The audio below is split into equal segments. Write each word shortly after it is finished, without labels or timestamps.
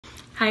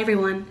Hi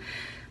everyone,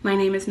 my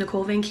name is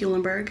Nicole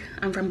VanKuilenburg.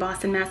 I'm from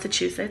Boston,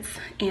 Massachusetts,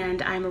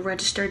 and I'm a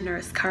registered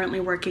nurse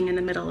currently working in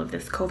the middle of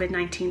this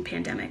COVID-19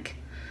 pandemic.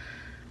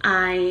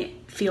 I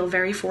feel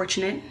very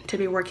fortunate to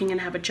be working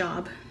and have a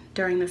job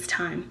during this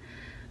time,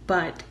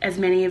 but as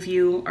many of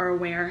you are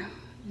aware,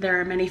 there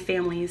are many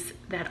families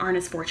that aren't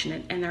as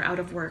fortunate and they're out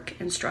of work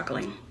and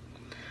struggling.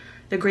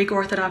 The Greek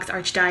Orthodox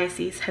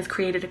Archdiocese has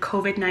created a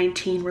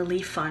COVID-19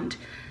 relief fund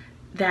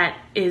that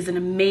is an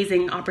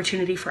amazing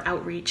opportunity for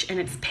outreach, and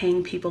it's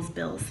paying people's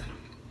bills.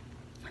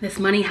 This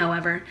money,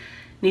 however,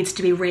 needs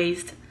to be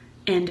raised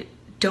and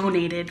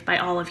donated by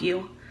all of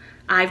you.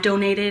 I've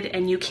donated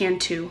and you can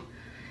too.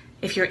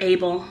 If you're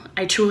able,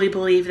 I truly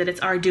believe that it's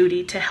our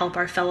duty to help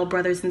our fellow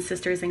brothers and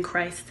sisters in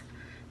Christ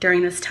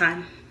during this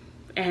time,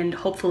 and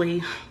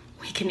hopefully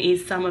we can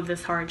ease some of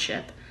this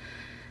hardship.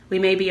 We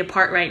may be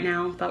apart right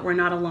now, but we're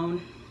not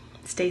alone.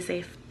 Stay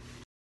safe.